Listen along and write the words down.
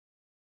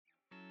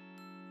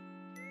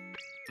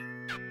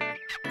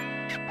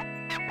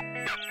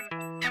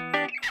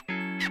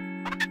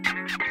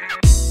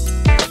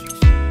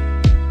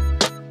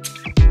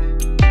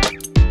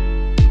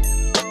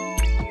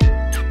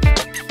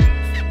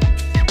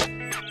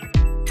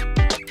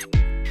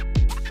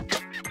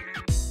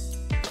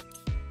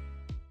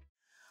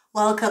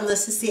Welcome.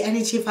 This is the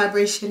energy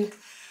vibration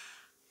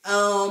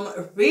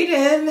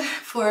reading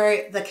for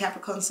the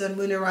Capricorn Sun,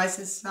 Moon, and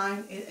Rising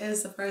sign. It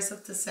is the 1st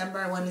of December.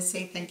 I want to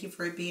say thank you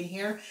for being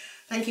here.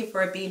 Thank you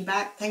for being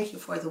back. Thank you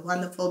for the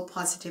wonderful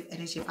positive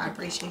energy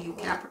vibration, you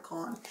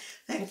Capricorn.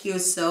 Thank you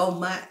so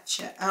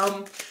much.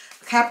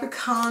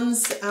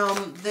 Capricorns,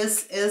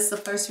 this is the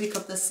first week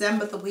of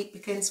December. The week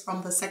begins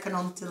from the 2nd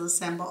until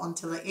December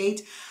until the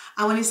 8th.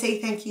 I want to say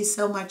thank you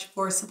so much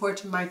for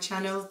supporting my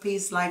channel.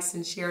 Please like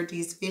and share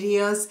these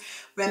videos.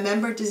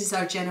 Remember, this is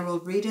our general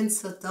reading,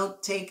 so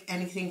don't take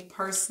anything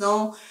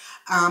personal.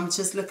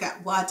 Just look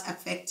at what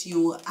affects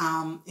you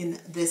in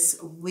this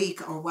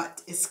week or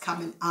what is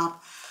coming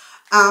up.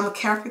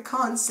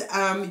 Capricorns,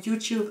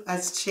 YouTube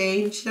has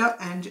changed,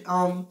 and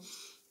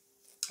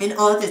in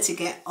order to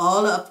get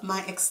all of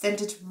my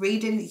extended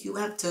reading, you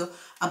have to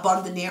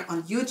abandon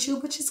on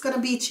YouTube, which is going to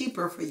be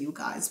cheaper for you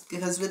guys,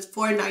 because with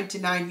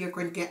 $4.99 you're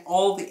going to get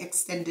all the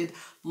extended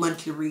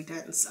monthly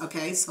readings.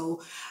 Okay, so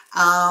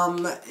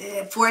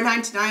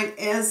 $4.99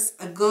 is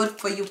good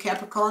for you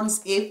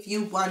Capricorns if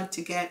you want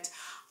to get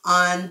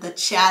on the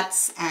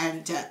chats,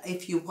 and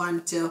if you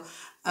want to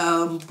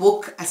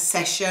book a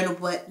session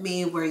with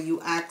me where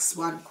you ask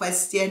one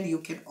question, you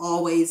can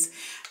always.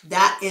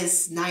 That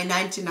is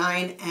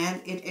 $9.99,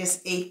 and it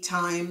is 8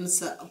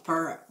 times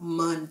per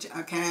month.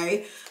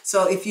 Okay,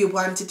 so if you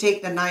want to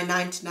take the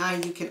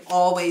 $9.99, you can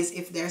always,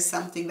 if there's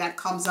something that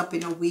comes up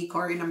in a week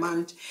or in a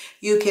month,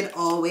 you can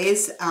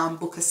always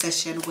book a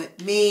session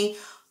with me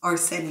or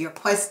send your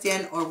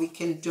question, or we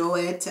can do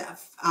it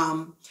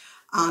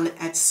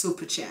at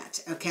Super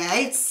Chat.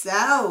 Okay,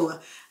 so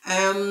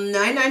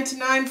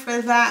 $9.99 for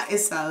that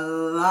is a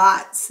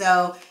lot.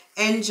 So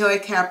enjoy,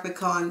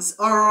 Capricorns.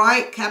 All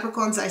right,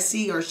 Capricorns, I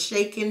see you're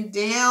shaking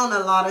down a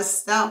lot of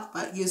stuff,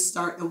 but you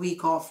start the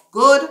week off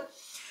good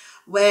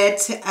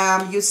with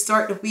you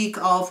start the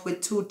week off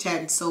with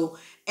 210. So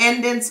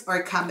endings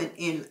are coming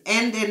in.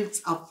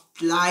 Endings of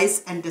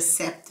lies and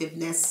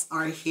deceptiveness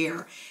are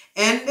here.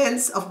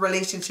 Endings of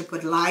relationship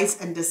with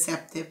lies and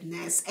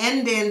deceptiveness.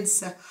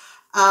 Endings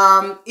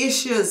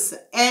issues.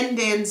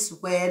 Endings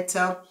with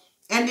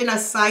ending a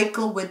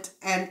cycle with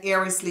an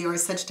Aries, Leo, or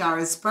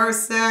Sagittarius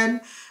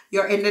person.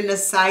 You're ending a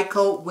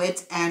cycle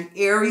with an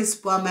Aries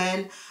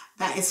woman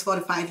that is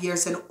 45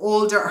 years and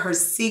older. Her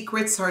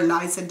secrets, her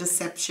lies and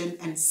deception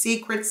and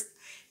secrets,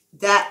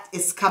 that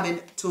is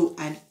coming to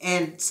an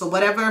end. So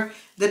whatever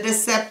the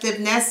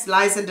deceptiveness,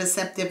 lies and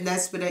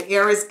deceptiveness with an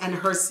Aries and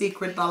her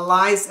secret, the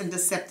lies and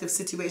deceptive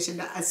situation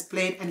that has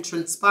played and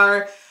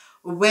transpired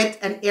with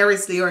an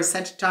Aries, Leo, or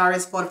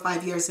Sagittarius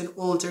 45 years and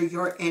older,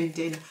 you're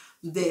ending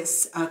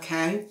this.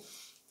 Okay,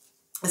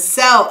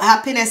 so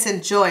happiness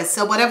and joy.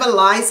 So whatever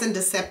lies and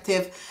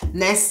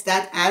deceptiveness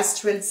that has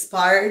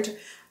transpired,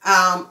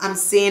 I'm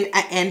seeing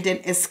an ending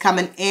is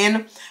coming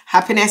in.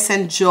 Happiness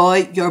and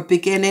joy, you're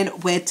beginning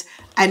with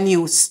a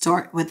new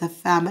start with the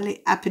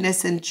family.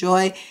 Happiness and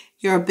joy,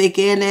 you're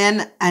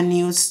beginning a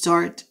new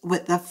start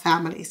with the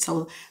family.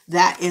 So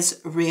that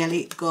is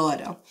really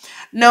good.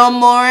 No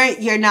more,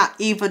 you're not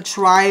even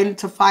trying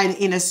to find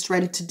inner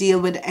strength to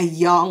deal with a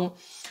young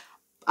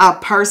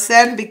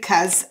person,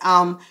 because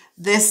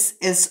this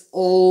is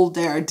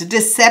older. The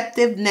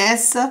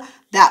deceptiveness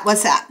that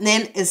was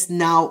happening is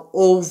now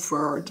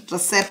over. The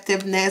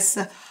deceptiveness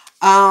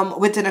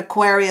with an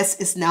Aquarius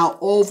is now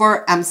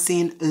over. I'm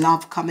seeing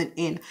love coming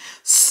in.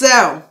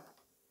 So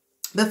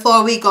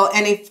before we go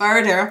any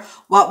further,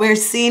 what we're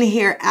seeing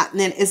here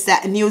happening is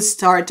that a new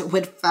start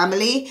with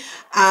family.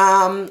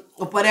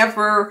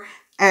 Whatever,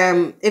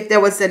 if there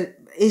was an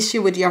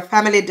issue with your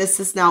family, this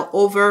is now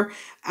over.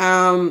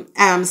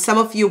 Some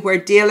of you were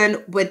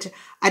dealing with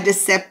a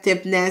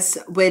deceptiveness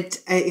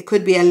with it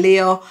could be a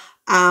Leo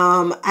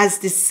has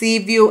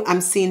deceived you.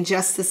 I'm seeing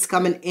justice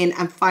coming in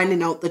and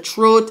finding out the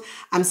truth.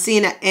 I'm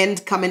seeing an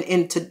end coming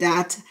into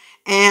that,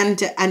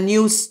 and a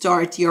new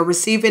start. You're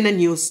receiving a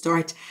new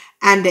start.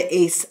 And the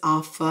Ace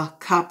of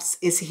Cups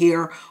is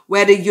here,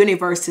 where the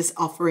universe is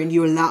offering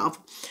you love.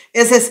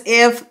 It's as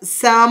if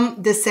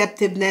some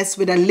deceptiveness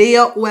with a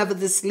Leo, whoever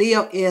this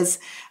Leo is,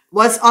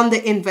 was on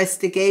the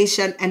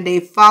investigation, and they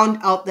found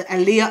out that a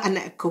Leo and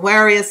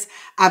Aquarius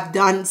have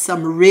done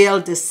some real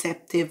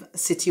deceptive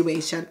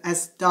situation,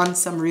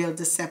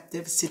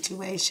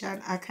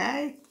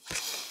 okay?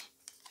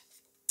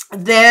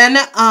 Then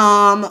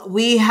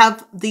we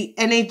have the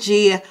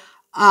energy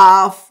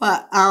of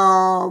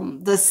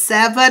the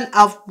Seven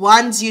of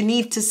Wands. You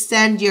need to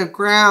stand your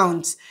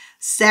grounds.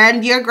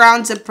 Stand your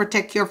grounds and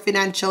protect your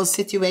financial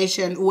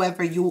situation,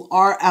 whoever you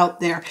are out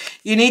there.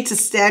 You need to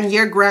stand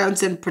your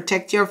grounds and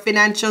protect your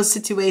financial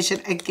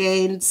situation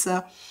against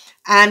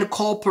and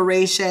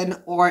corporation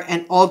or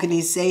an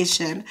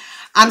organization.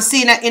 I'm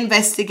seeing an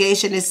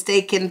investigation is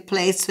taking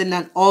place in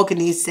an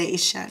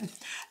organization.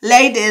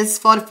 Ladies,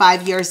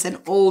 45 years and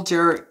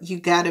older, you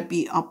gotta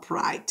be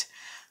upright.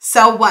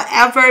 So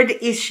whatever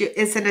the issue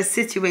is in a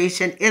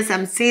situation is,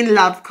 I'm seeing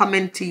love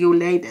coming to you,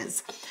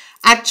 ladies.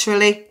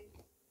 Actually,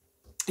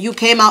 you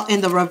came out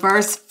in the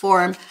reverse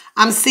form.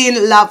 I'm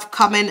seeing love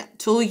coming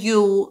to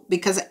you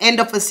because the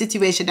end of a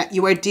situation that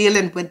you are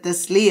dealing with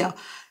this Leo.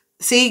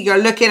 See, you're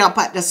looking up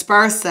at this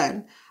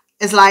person.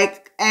 It's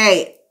like,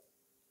 hey,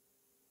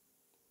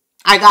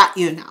 I got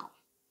you now.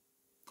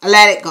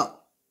 Let it go.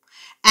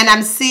 And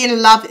I'm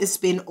seeing love is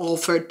being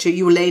offered to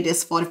you,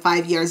 ladies,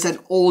 45 years and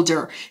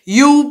older.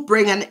 You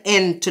bring an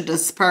end to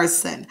this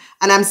person.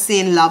 And I'm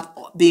seeing love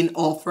being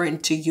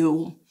offered to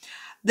you.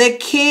 The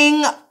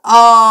king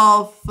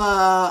of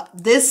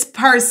this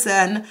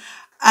person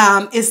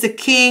is the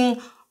king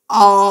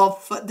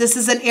of, this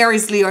is an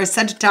Aries, Leo, or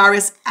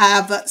Sagittarius,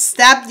 have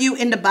stabbed you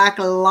in the back,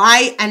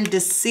 lie and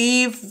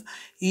deceive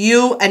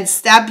you and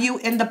stab you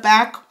in the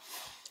back.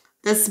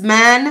 This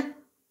man,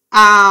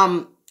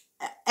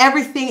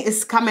 everything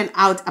is coming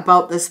out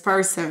about this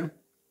person.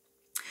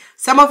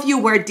 Some of you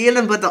were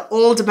dealing with the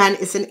old man,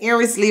 is an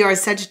Aries, Leo, or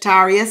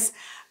Sagittarius.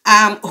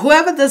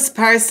 Whoever this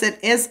person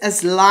is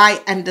has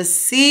lied and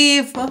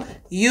deceive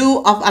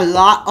you of a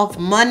lot of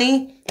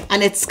money,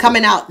 and it's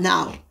coming out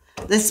now.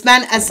 This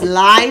man has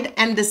lied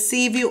and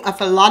deceived you of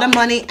a lot of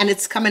money, and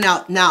it's coming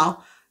out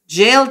now.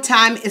 Jail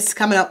time is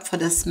coming up for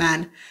this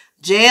man.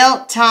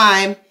 Jail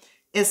time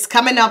is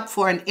coming up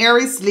for an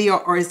Aries, Leo,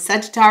 or a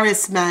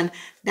Sagittarius man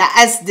that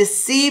has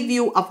deceived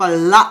you of a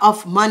lot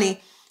of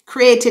money,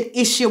 created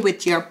issue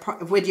with your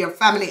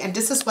family. And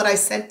this is what I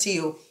said to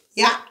you.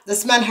 Yeah,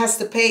 this man has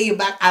to pay you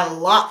back a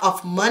lot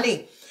of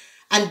money.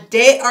 And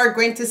they are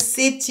going to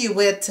sit you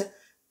with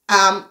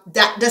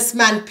that this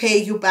man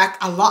pay you back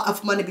a lot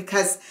of money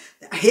because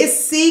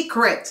his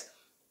secret,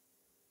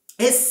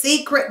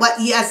 what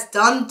he has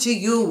done to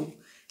you,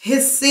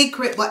 his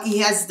secret, what he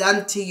has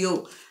done to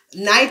you.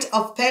 Knight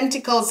of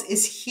Pentacles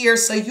is here.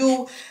 So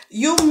you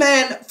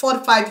men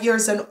 45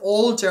 years and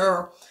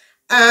older,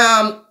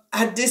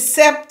 a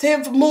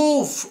deceptive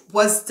move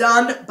was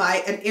done by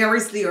an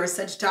Aries, Leo, or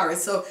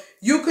Sagittarius. So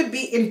you could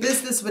be in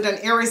business with an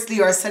Aries,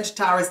 Leo, or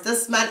Sagittarius.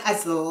 This man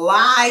has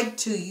lied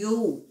to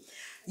you.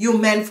 You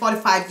men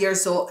 45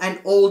 years old and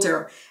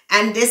older.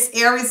 And this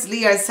Aries,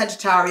 Leo,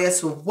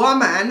 Sagittarius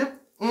woman,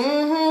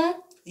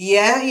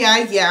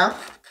 yeah.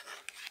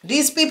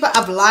 These people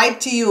have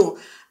lied to you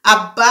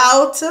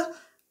about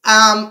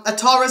a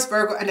Taurus,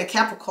 Virgo, and a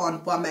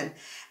Capricorn woman.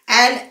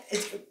 And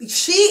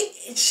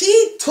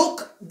she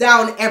took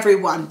down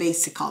everyone,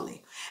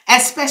 basically.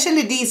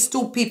 Especially these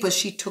two people,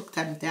 she took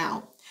them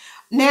down.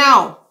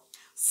 Now,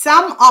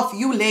 some of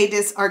you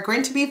ladies are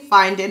going to be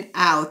finding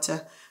out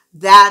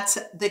that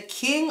the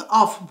king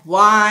of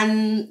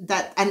one,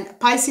 and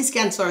Pisces,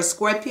 Cancer, or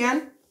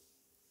Scorpion,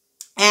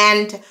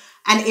 and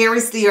an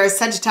Aries, Leo, or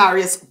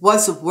Sagittarius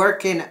was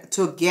working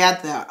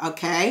together,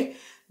 okay?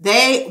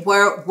 They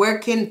were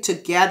working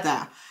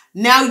together.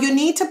 Now, you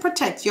need to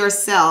protect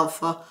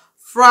yourself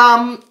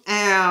from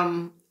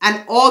an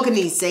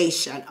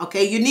organization,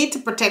 okay? You need to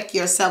protect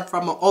yourself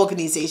from an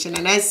organization.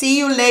 And I see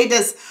you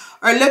ladies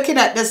are looking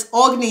at this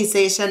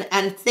organization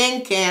and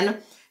thinking,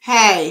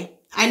 hey,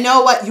 I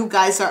know what you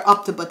guys are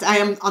up to, but I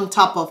am on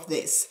top of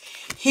this.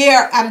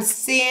 Here, I'm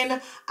seeing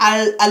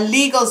a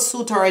legal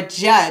suit or a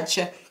judge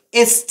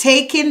is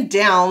taking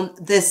down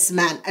this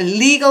man. A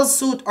legal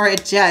suit or a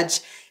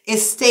judge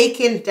is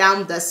taking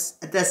down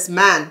this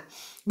man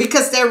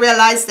because they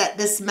realize that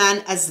this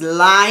man has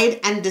lied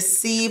and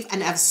deceived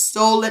and have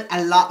stolen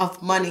a lot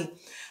of money.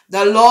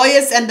 The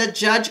lawyers and the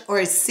judge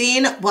are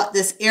seeing what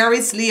this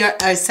Aries, Leo,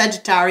 or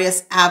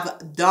Sagittarius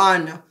have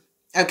done.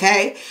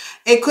 Okay,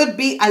 it could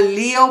be a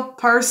Leo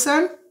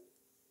person.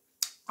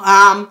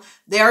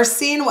 They are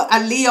seeing what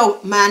a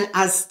Leo man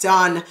has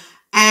done.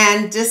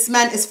 And this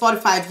man is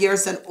 45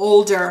 years and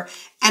older.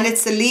 And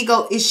it's a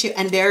legal issue.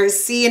 And they're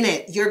seeing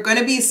it. You're going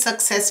to be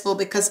successful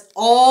because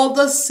all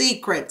the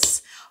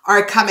secrets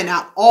are coming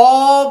out.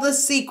 All the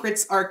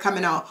secrets are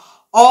coming out.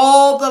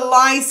 All the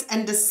lies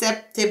and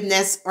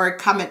deceptiveness are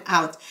coming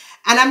out.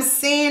 And I'm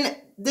saying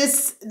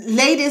this,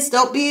 ladies,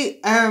 don't be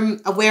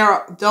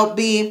aware. Don't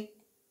be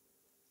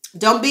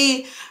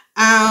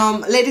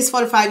ladies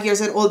 45 years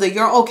and older,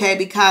 you're okay,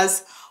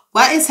 because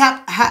what is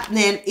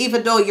happening,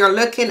 even though you're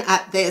looking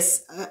at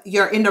this,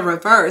 you're in the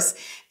reverse,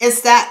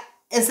 is that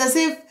it's as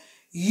if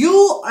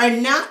you are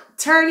not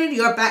turning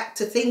your back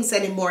to things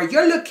anymore.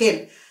 You're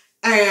looking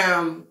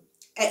at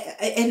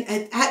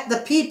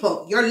the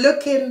people. You're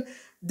looking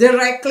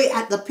directly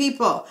at the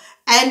people.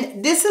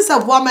 And this is a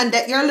woman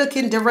that you're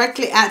looking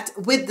directly at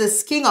with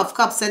this King of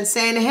Cups and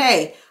saying,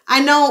 hey,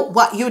 I know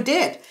what you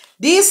did.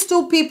 These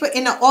two people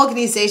in an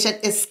organization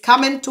is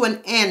coming to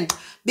an end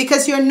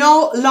because you're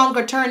no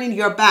longer turning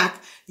your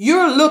back.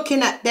 You're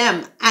looking at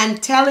them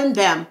and telling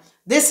them,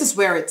 this is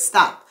where it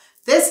stopped.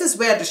 This is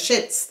where the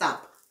shit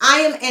stopped. I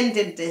am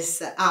ending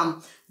this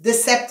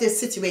deceptive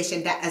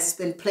situation that has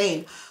been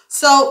playing.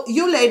 So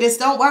you ladies,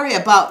 don't worry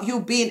about you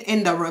being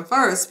in the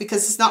reverse,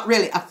 because it's not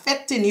really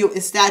affecting you.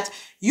 It's that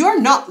you're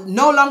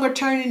no longer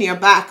turning your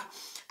back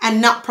and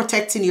not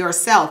protecting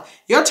yourself.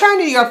 You're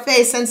turning your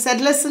face and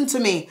said, listen to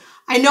me.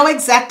 I know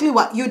exactly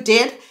what you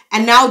did.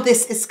 And now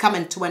this is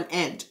coming to an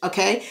end.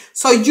 Okay.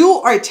 So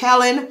you are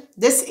telling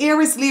this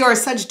Aries, Leo, or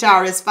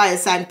Sagittarius fire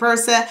sign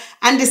person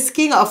and this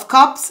King of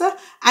Cups.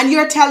 And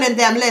you're telling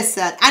them,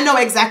 listen, I know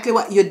exactly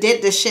what you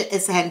did. The shit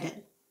is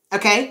ending.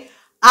 Okay.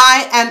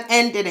 I am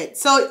ending it.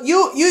 So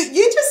you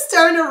just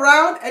turn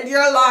around and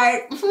you're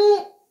like,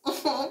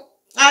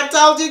 I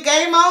told you,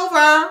 game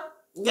over.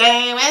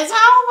 Game is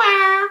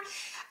over.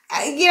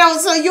 You know,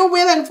 so you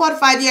will in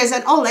 45 years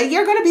and older,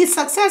 you're going to be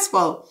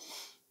successful.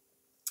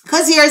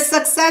 Because you're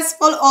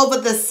successful over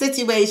the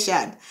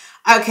situation.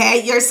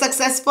 Okay, you're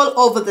successful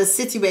over the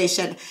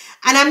situation.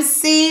 And I'm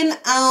seeing,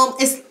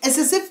 it's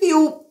as if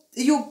you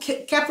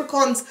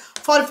Capricorns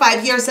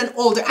 45 years and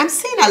older, I'm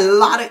seeing a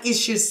lot of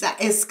issues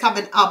that is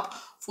coming up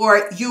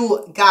for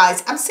you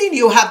guys. I'm seeing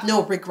you have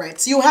no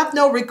regrets. You have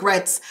no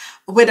regrets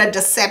with a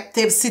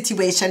deceptive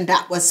situation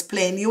that was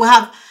playing. You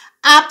have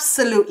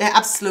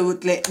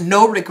absolutely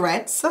no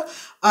regrets.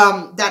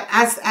 That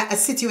has a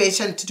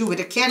situation to do with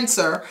a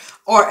Cancer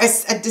or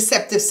a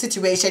deceptive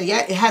situation.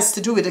 Yeah, it has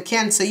to do with a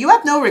Cancer. You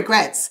have no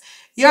regrets.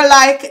 You're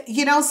like,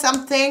 you know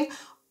something?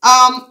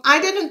 I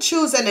didn't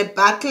choose any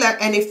battle or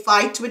any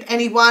fight with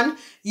anyone.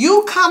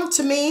 You come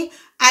to me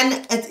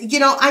and, you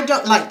know, I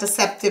don't like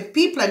deceptive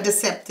people and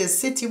deceptive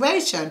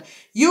situation.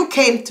 You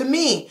came to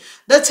me.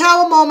 The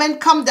Tower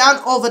moment come down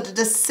over the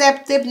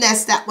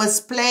deceptiveness that was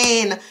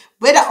playing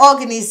with the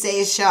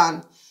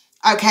organization.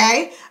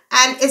 Okay?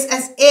 And it's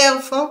as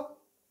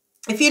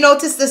if you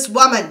notice this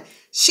woman,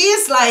 she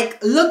is like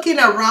looking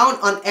around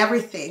on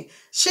everything.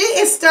 She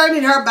is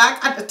turning her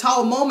back at the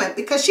Tower moment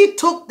because she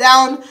took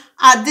down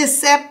a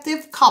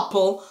deceptive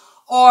couple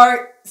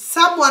or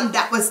someone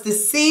that was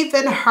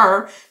deceiving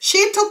her.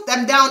 She took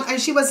them down and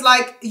she was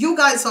like, you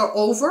guys are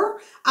over.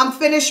 I'm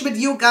finished with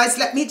you guys.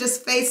 Let me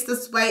just face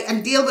this way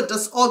and deal with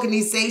this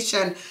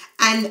organization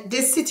and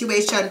this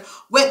situation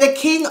with the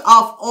King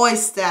of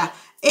Oyster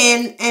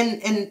and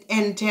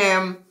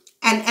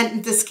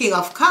this King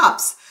of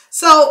Cups.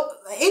 So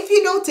if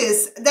you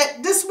notice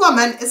that this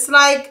woman is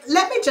like,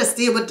 let me just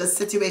deal with the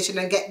situation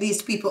and get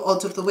these people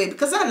out of the way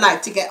because I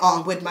like to get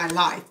on with my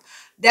life.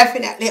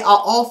 Definitely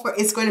our offer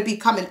is going to be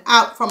coming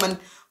out from a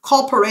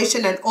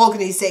corporation and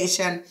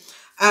organization.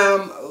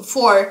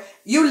 For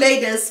you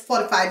ladies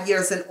 45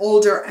 years and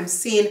older, I'm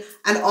seeing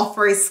an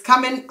offer is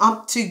coming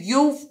up to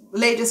you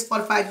ladies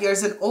 45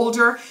 years and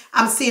older.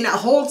 I'm seeing a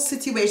whole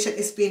situation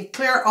is being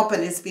cleared up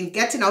and it's been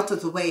getting out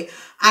of the way.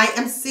 I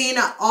am seeing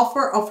an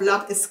offer of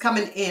love is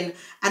coming in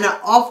and an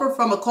offer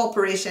from a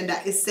corporation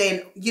that is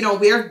saying, you know,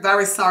 we're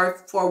very sorry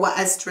for what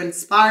has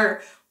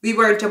transpired. We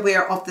weren't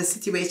aware of the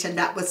situation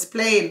that was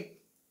playing.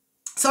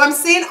 So I'm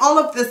seeing all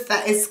of this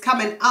that is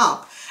coming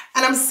up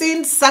and I'm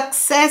seeing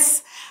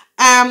success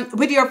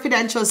with your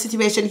financial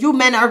situation. You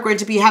men are going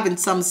to be having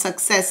some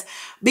success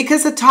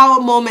because the Tower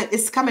moment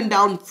is coming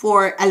down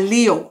for a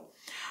Leo.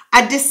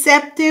 A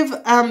deceptive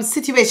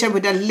situation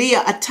with a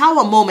Leo, a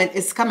Tower moment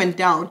is coming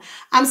down.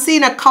 I'm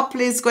seeing a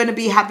couple is going to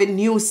be having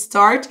new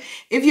start.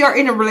 If you're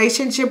in a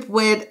relationship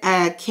with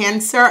a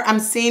Cancer, I'm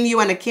seeing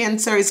you and a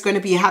Cancer is going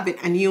to be having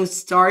a new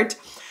start.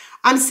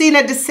 I'm seeing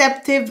a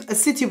deceptive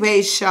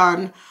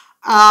situation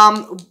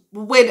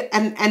with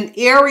an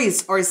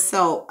Aries or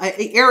so.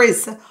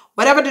 Aries,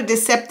 whatever the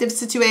deceptive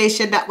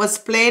situation that was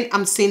playing,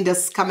 I'm seeing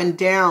this coming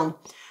down.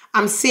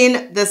 I'm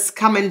seeing this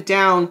coming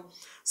down.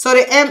 So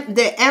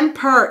the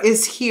Emperor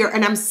is here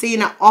and I'm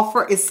seeing an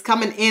offer is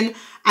coming in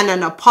and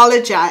an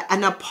apology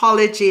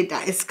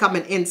that is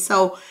coming in.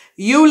 So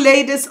you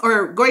ladies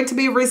are going to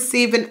be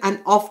receiving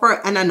an offer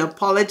and an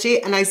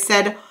apology. And I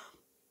said,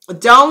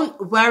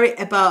 don't worry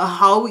about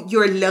how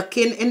you're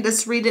looking in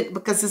this reading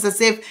because it's as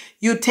if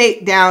you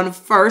take down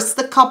first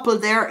the couple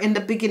there in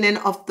the beginning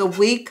of the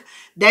week.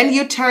 Then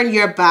you turn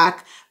your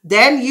back.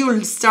 Then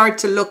you start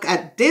to look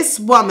at this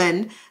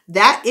woman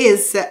that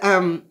is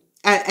an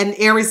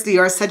Aries,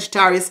 Leo, or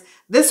Sagittarius.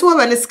 This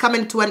woman is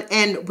coming to an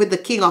end with the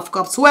King of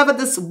Cups. Whoever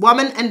this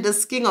woman and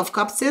this King of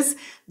Cups is,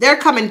 they're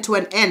coming to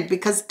an end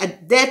because a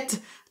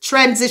death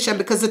transition,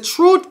 because the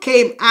truth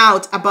came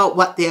out about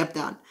what they have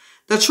done.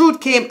 The truth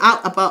came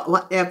out about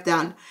what they have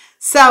done.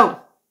 So,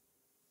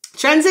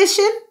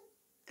 transition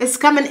is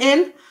coming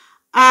in.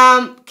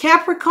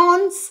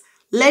 Capricorns,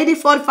 lady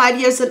 45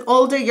 years and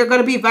older, you're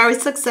going to be very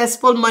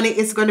successful. Money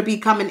is going to be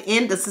coming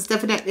in. This is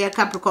definitely a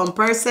Capricorn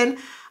person.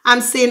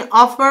 I'm seeing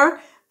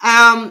offer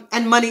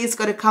and money is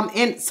going to come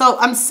in. So,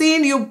 I'm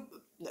seeing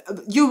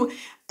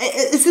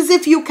it's as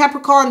if you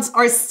Capricorns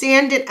are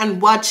standing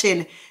and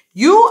watching.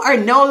 You are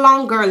no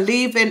longer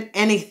leaving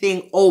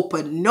anything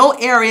open. No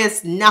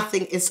areas,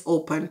 nothing is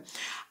open.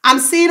 I'm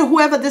seeing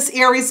whoever this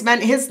Aries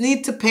man is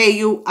need to pay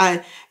you.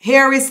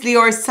 Aries, Leo,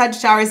 or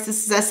Sagittarius,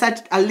 this is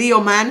a Leo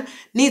man,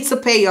 needs to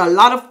pay you a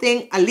lot of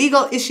things. A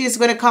legal issue is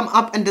going to come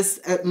up and this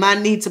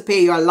man needs to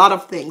pay you a lot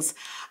of things.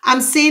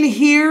 I'm seeing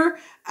here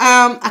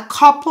a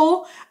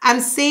couple. I'm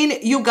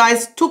seeing you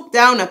guys took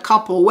down a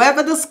couple,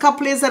 whoever this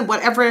couple is, and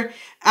whatever.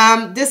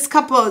 This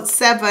couple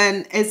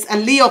 7 is a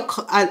Leo,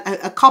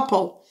 a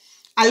couple,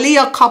 a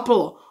Leo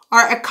couple,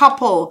 or a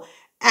couple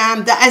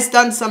that has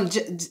done some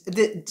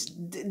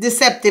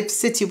deceptive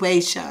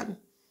situation.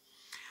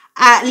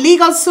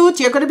 Legal suit,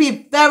 you're going to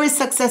be very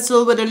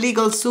successful with a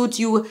legal suit.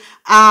 You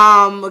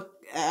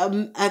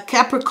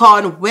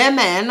Capricorn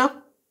women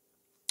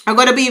are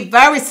going to be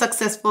very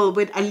successful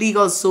with a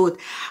legal suit.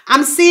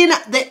 I'm seeing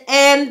the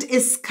end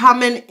is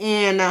coming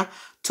in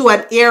to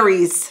an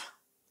Aries.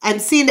 I'm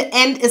seeing the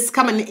end is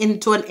coming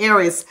into an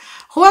Aries.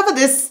 Whoever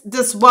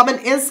this woman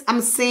is,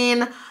 I'm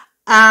seeing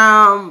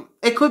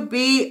it could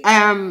be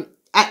an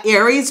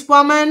Aries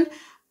woman,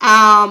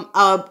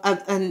 an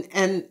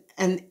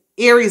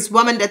Aries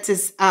woman that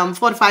is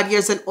 45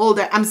 years and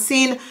older. I'm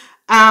seeing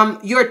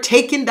you're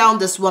taking down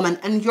this woman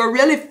and you're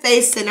really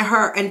facing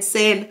her and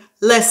saying,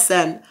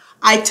 listen,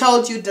 I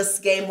told you this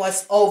game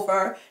was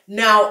over.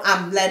 Now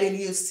I'm letting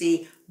you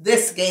see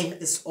this game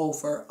is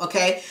over.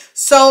 Okay.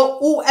 So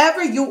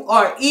whoever you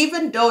are,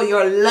 even though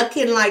you're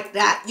looking like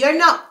that, you're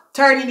not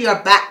turning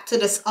your back to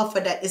this offer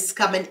that is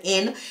coming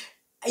in.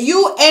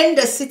 You end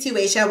the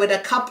situation with a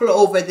couple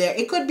over there.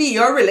 It could be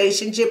your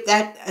relationship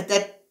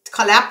that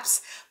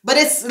collapsed, but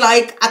it's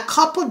like a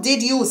couple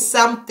did you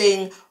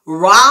something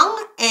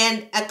wrong,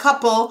 and a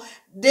couple,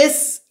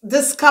 this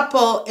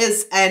couple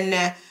is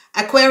an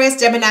Aquarius,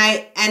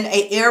 Gemini, and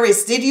a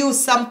Aries did you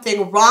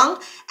something wrong,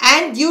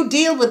 and you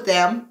deal with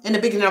them in the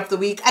beginning of the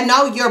week, and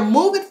now you're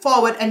moving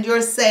forward and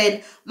you're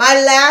saying,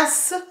 my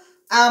last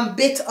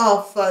bit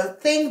of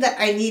thing that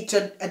I need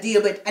to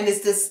deal with, and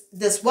it's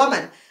this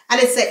woman,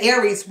 and it's an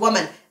Aries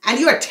woman, and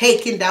you are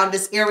taking down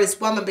this Aries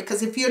woman,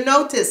 because if you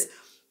notice,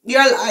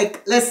 you're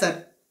like,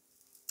 listen,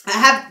 I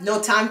have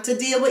no time to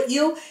deal with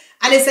you,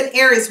 and it's an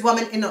Aries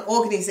woman in an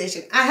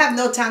organization. I have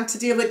no time to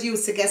deal with you,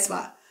 so guess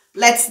what?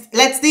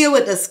 Let's deal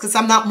with this, because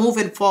I'm not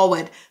moving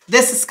forward.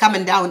 This is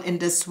coming down in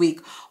this week.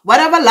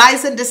 Whatever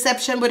lies and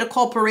deception with a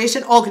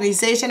corporation,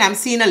 organization, I'm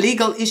seeing a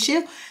legal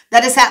issue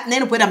that is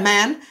happening with a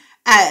man.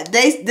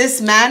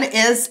 This man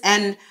is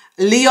an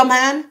Leo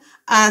man.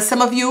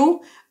 Some of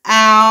you,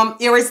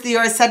 Aries,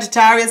 Leo,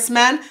 Sagittarius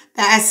man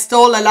that has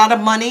stole a lot of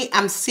money.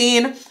 I'm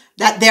seeing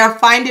that they're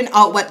finding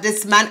out what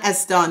this man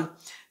has done.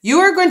 You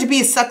are going to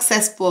be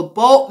successful,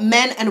 both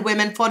men and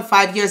women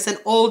 45 years and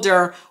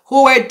older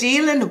who are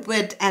dealing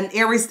with an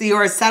Aries, Leo,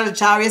 or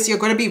Sagittarius. You're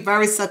going to be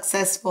very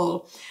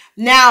successful.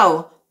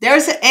 Now,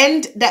 there's an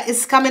end that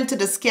is coming to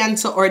this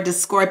Cancer or the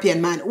Scorpion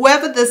man.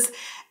 Whoever this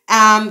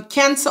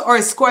Cancer or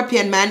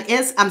Scorpion man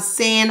is, I'm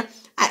saying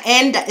an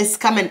end that is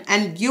coming.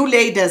 And you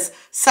ladies,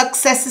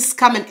 success is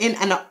coming in,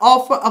 and an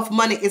offer of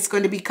money is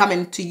going to be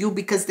coming to you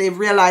because they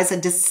realize a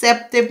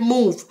deceptive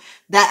move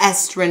that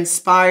has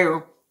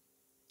transpired.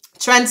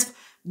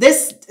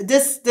 This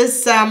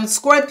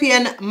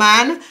Scorpion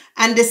man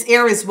and this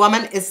Aries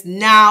woman is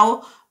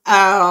now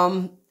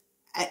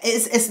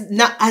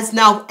has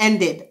now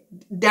ended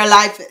their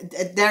life,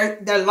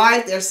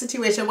 their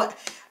situation.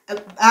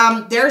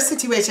 Their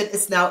situation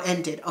is now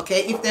ended.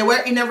 Okay, if they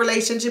were in a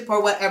relationship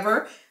or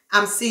whatever,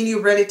 I'm seeing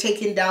you really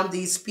taking down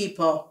these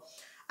people.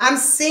 I'm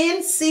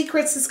seeing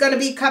secrets is going to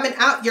be coming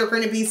out. You're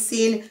going to be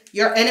seeing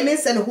your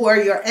enemies and who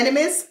are your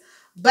enemies.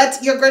 But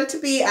you're going to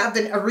be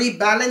having a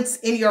rebalance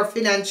in your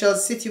financial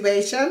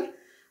situation.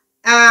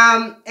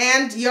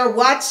 And you're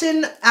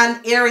watching an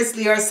Aries,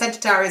 Leo,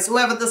 Sagittarius.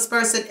 Whoever this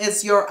person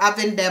is, you're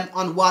having them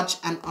on watch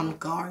and on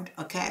guard.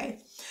 Okay.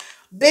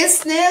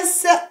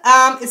 Business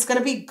is going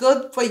to be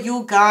good for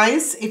you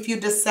guys if you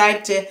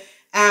decide to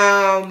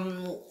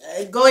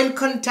go in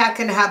contact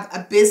and have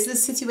a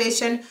business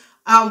situation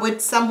with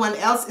someone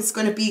else. It's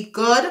going to be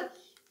good.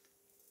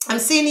 I'm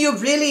seeing you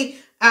really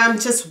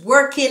just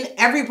working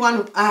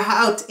everyone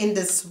out in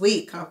this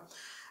week.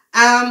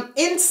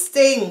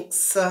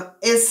 Instincts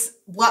is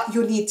what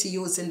you need to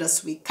use in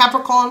this week.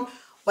 Capricorn,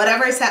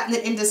 whatever is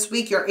happening in this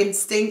week, your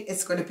instinct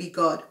is going to be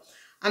good.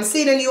 I'm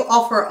seeing a new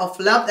offer of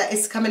love that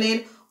is coming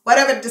in.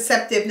 Whatever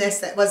deceptiveness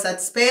that was at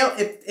spell,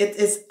 it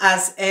is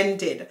as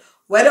ended.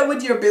 Whether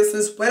with your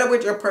business, whether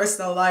with your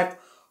personal life,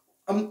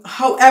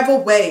 however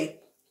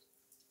way,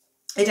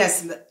 it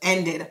has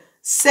ended.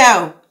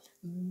 So,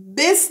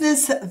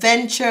 business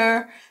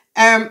venture,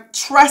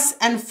 trust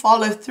and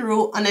follow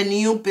through on a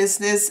new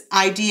business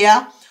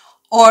idea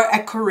or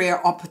a career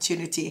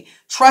opportunity.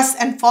 Trust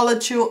and follow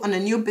through on a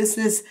new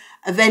business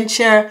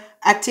venture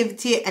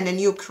activity and a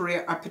new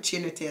career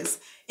opportunities.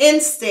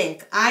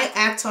 Instinct. I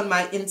act on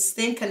my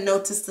instinct and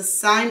notice the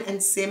sign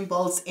and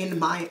symbols in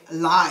my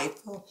life.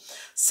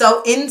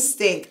 So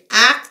instinct,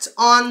 act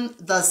on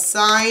the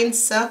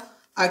signs.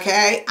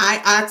 Okay,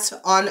 I act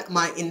on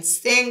my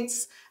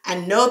instincts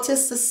and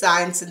notice the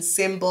signs and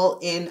symbol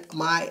in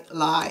my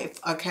life.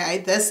 Okay,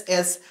 this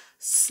is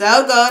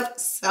so good,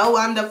 so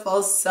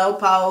wonderful, so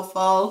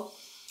powerful.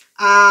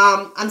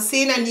 I'm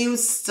seeing a new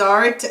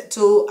start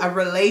to a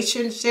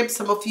relationship.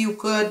 Some of you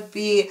could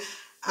be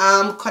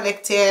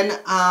connecting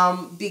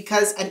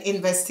because an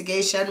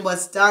investigation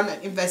was done.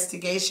 An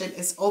investigation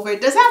is over.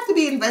 It doesn't have to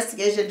be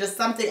investigation, just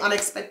something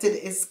unexpected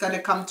is going to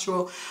come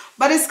through,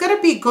 but it's going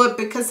to be good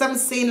because I'm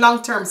seeing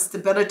long-term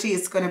stability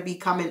is going to be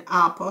coming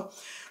up.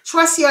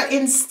 Trust your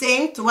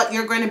instinct, what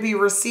you're going to be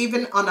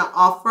receiving on an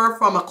offer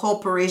from a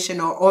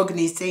corporation or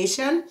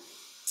organization.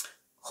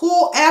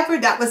 Whoever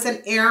that was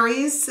an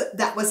Aries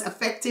that was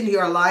affecting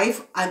your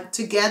life,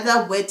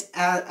 together with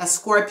a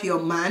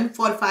Scorpio man,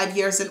 45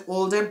 years and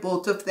older,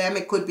 both of them.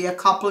 It could be a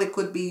couple, it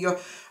could be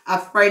a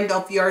friend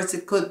of yours,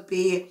 it could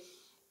be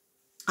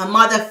a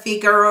mother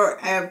figure or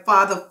a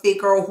father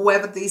figure or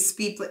whoever these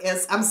people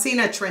is. I'm seeing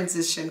a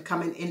transition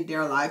coming in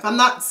their life. I'm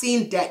not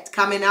seeing death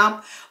coming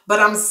up, but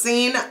I'm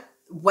seeing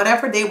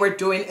whatever they were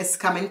doing is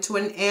coming to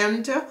an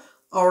end.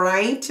 All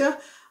right.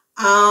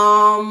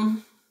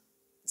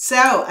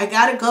 So I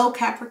gotta go,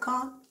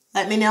 Capricorn.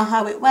 Let me know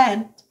how it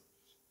went.